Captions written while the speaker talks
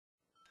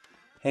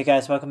Hey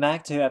guys, welcome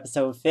back to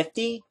episode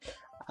 50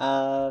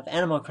 of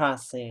Animal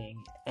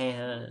Crossing.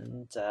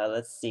 And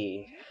let's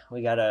see,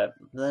 we got a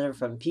letter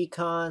from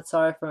Pecan.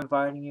 Sorry for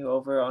inviting you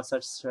over on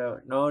such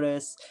short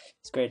notice.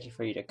 It's great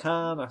for you to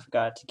come. I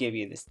forgot to give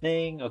you this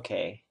thing.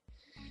 Okay,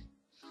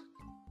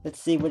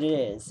 let's see what it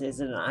is. Is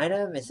it an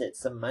item? Is it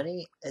some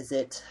money?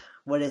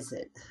 What is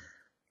it?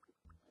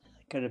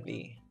 Could it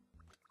be?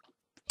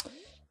 Let's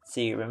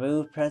see,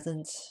 remove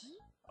present,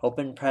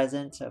 open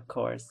present, of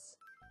course.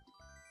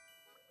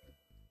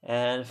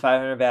 And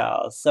 500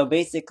 bells. So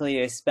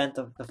basically, I spent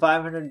the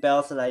 500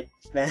 bells that I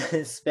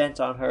spent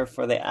on her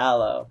for the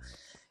aloe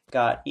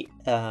got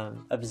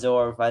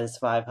absorbed by this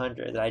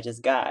 500 that I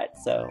just got.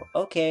 So,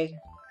 okay.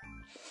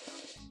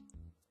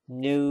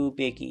 New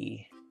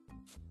biggie.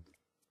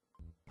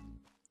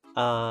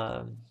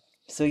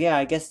 So yeah,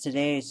 I guess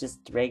today is just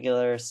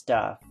regular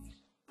stuff.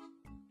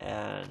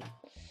 And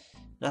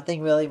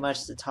nothing really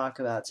much to talk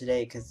about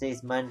today because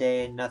today's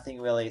Monday and nothing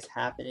really is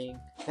happening.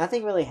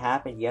 Nothing really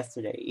happened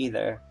yesterday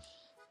either.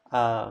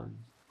 Um,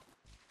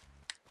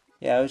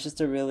 yeah, it was just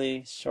a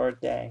really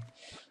short day.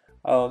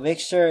 Oh,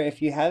 make sure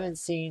if you haven't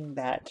seen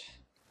that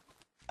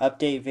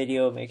update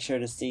video, make sure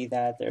to see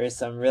that. There is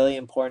some really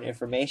important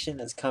information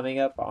that's coming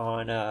up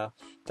on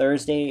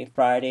Thursday,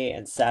 Friday,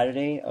 and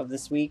Saturday of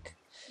this week.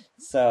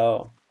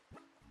 So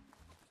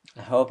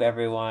I hope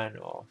everyone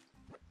will.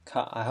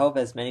 I hope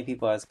as many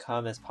people as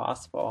come as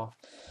possible.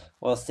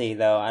 We'll see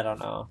though. I don't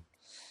know.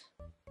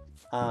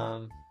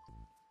 Um.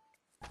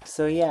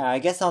 So yeah, I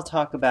guess I'll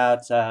talk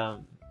about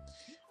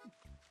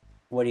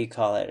what do you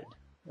call it?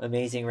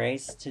 Amazing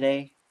Race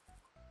today.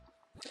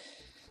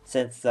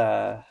 Since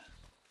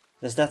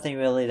there's nothing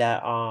really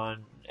that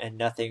on and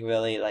nothing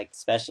really like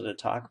special to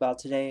talk about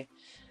today.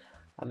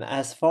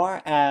 As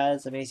far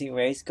as Amazing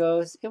Race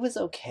goes, it was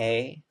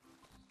okay.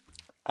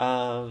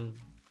 Um,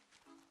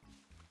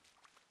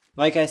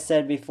 like I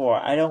said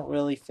before, I don't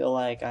really feel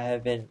like I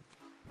have been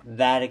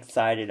that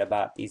excited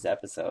about these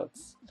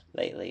episodes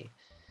lately.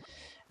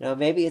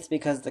 Maybe it's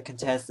because of the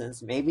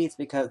contestants, maybe it's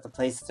because the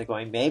places are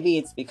going, maybe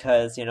it's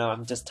because,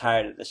 I'm just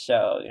tired of the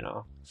show.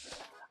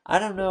 I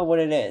don't know what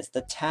it is.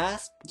 The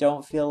tasks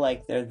don't feel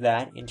like they're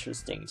that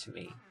interesting to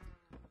me.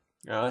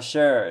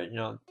 Sure,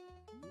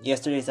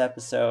 yesterday's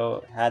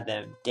episode had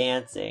them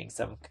dancing,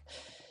 some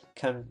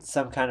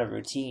kind of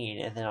routine,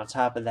 and then on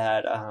top of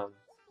that,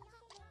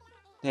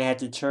 they had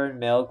to churn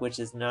milk, which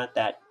is not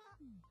that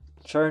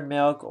churn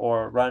milk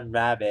or run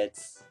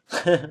rabbits.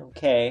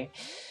 Okay.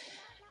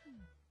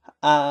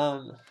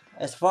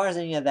 As far as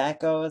any of that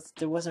goes,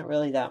 there wasn't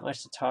really that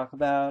much to talk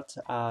about.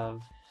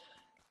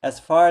 As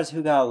far as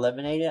who got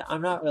eliminated,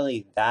 I'm not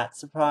really that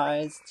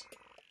surprised.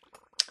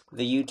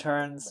 The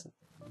U-turns,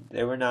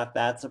 they were not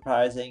that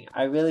surprising.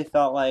 I really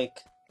felt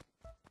like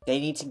they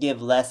need to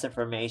give less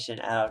information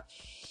out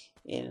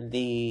in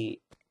the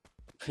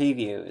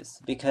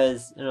previews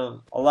because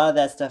a lot of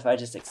that stuff I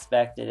just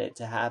expected it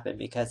to happen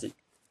because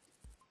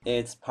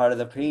it's part of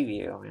the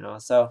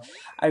preview. So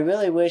I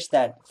really wish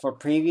that for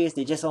previews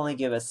they just only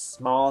give a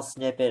small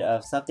snippet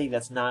of something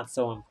that's not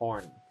so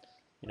important.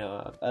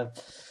 I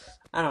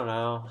don't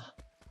know.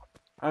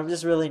 I'm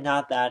just really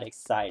not that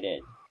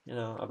excited,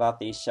 about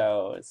these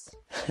shows.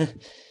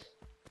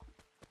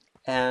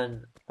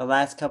 And the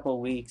last couple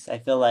of weeks, I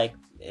feel like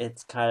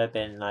it's kind of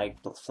been like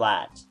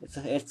flat.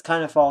 It's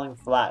kind of falling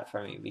flat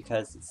for me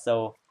because it's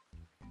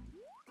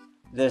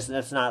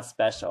not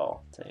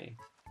special to me.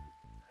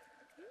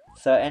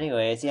 So,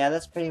 anyways, yeah,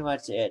 that's pretty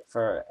much it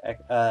for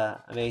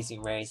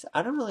Amazing Race.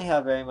 I don't really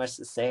have very much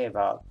to say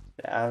about.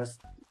 I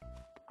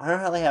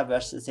don't really have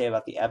much to say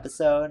about the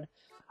episode.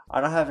 I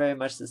don't have very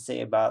much to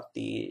say about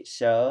the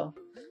show.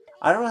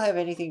 I don't have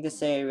anything to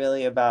say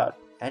really about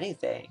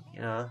anything.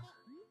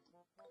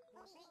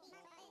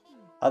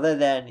 Other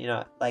than,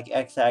 like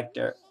X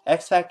Factor.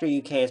 X Factor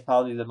UK is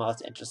probably the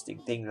most interesting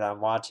thing that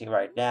I'm watching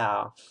right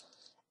now.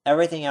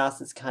 Everything else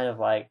is kind of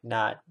like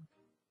not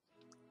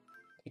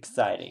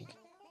exciting.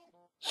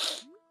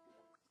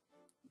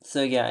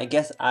 So yeah, I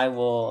guess I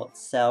will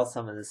sell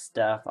some of this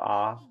stuff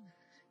off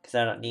because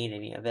I don't need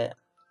any of it.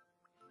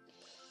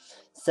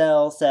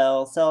 Sell,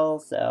 sell, sell,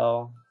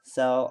 sell.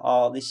 Sell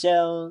all the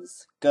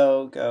shells.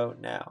 Go, go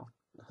now.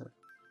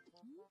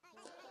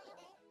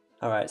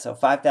 Alright, so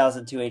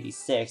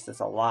 5,286, that's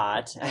a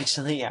lot.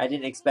 Actually, I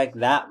didn't expect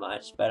that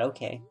much, but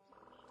okay.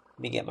 Let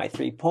me get my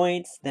 3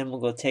 points, then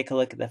we'll go take a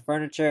look at the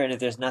furniture, and if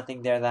there's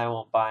nothing there, then I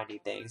won't buy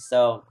anything.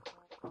 So,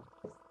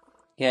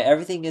 yeah,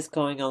 everything is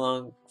going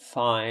along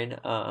fine.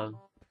 I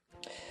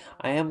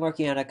am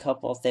working on a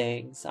couple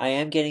things. I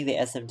am getting the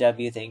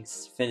SMW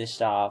things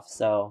finished off,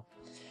 so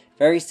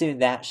very soon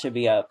that should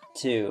be up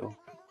too.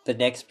 The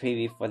next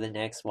preview for the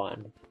next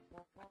one.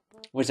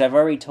 Which I've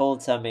already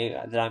told somebody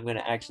that I'm going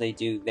to actually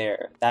do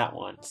that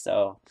one,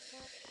 so.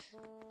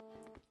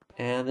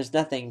 And there's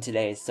nothing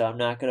today, so I'm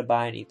not going to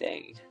buy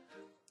anything.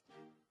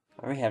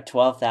 I already have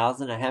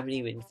 12,000. I haven't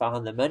even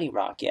found the money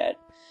rock yet.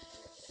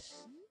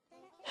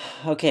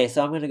 Okay,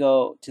 so I'm going to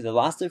go to the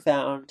Lost or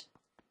Found,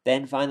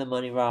 then find the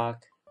money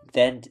rock,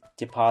 then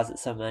deposit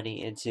some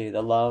money into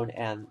the loan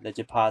and the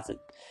deposit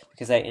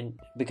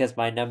because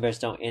my numbers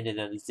don't end in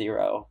a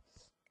 0.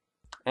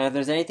 And if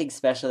there's anything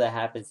special that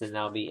happens, then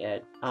that'll be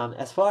it.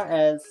 As far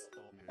as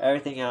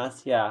everything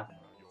else, yeah.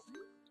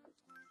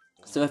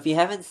 So if you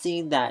haven't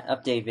seen that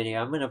update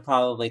video, I'm going to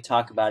probably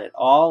talk about it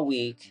all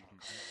week.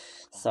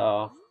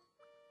 So,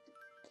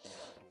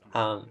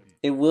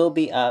 it will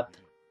be up.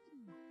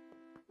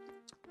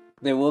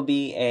 There will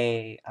be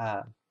a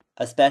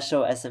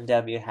special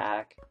SMW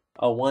hack,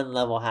 a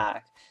 1-level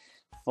hack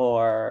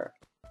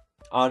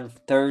on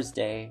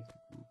Thursday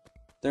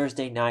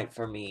night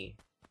for me.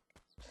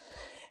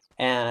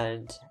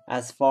 And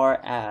as far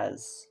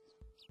as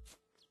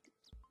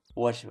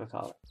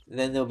whatchamacallit,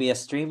 then there'll be a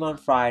stream on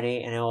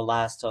Friday, and it will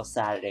last till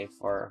Saturday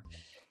for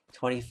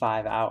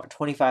 25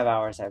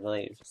 hours, I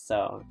believe.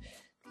 So,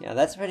 yeah,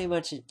 that's pretty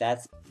much it.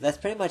 That's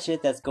pretty much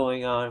it that's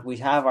going on. We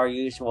have our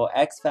usual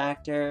X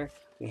Factor.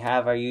 We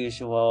have our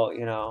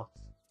usual,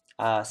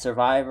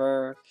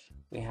 Survivor.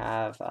 We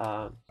have,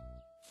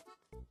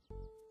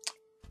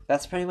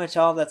 that's pretty much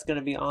all that's going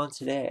to be on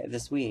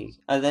this week.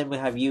 And then we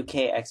have UK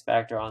X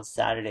Factor on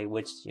Saturday,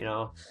 which,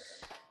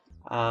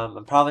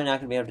 I'm probably not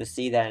going to be able to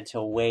see that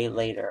until way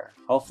later.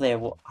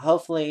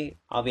 Hopefully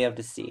I'll be able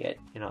to see it,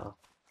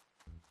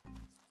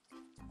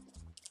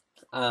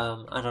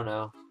 I don't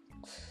know.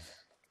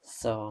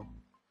 So,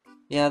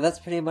 yeah, that's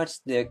pretty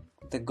much the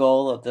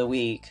goal of the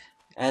week.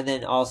 And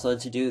then also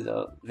to do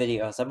the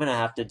videos. I'm going to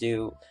have to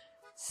do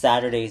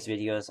Saturday's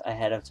videos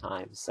ahead of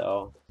time,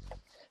 so,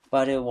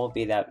 but it won't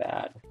be that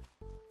bad.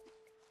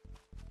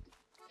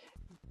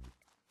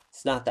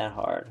 It's not that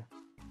hard.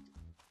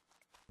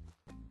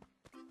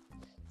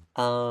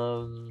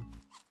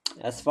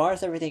 As far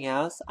as everything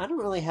else, I don't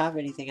really have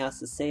anything else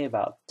to say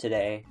about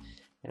today.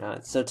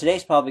 So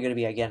today's probably going to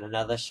be, again,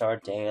 another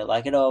short day,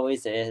 like it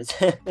always is.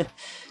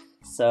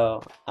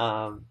 So,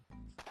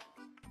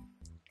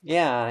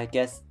 yeah, I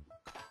guess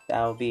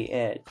that'll be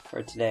it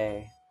for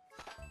today.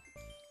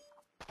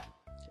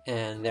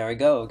 And there we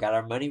go. We got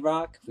our money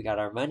rock. We got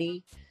our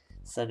money.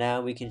 So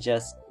now we can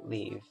just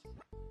leave.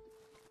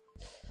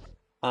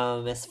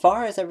 As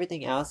far as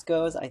everything else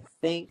goes, I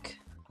think,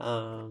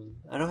 I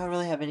don't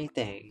really have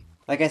anything.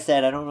 Like I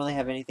said, I don't really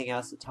have anything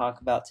else to talk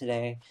about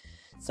today.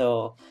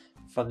 So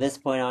from this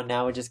point on,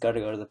 now we just got to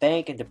go to the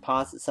bank and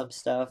deposit some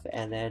stuff,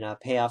 and then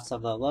pay off some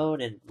of the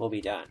loan, and we'll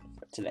be done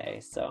for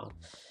today. So,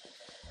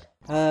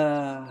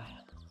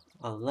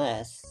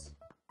 unless,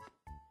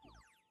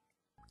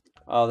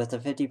 oh, that's a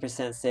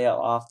 50% sale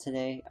off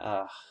today.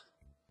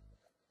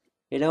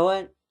 You know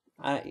what?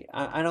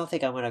 I don't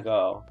think I'm gonna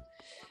go,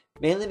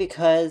 mainly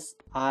because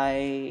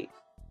I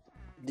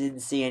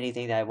didn't see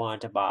anything that I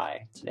wanted to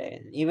buy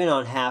today. Even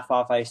on half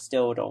off, I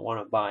still don't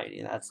want to buy any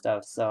of that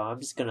stuff. So I'm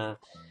just gonna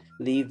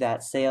leave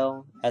that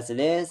sale as it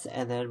is,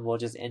 and then we'll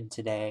just end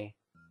today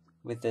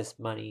with this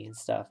money and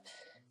stuff.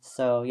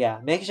 So yeah,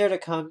 make sure to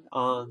come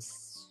on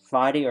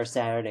Friday or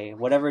Saturday,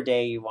 whatever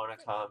day you want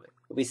to come.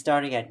 We'll be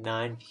starting at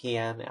 9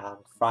 p.m. on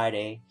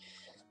Friday,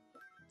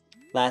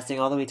 lasting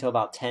all the way till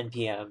about 10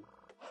 p.m.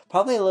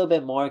 Probably a little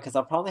bit more, because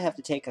I'll probably have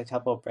to take a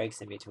couple of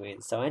breaks in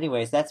between. So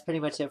anyways, that's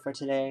pretty much it for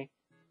today.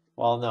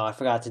 Well, no, I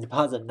forgot to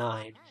deposit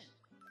 9.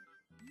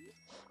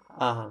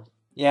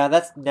 Yeah,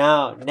 that's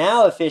now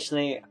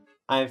officially,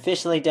 I'm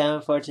officially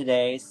done for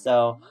today.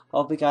 So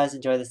hope you guys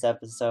enjoy this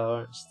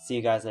episode. See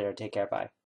you guys later. Take care. Bye.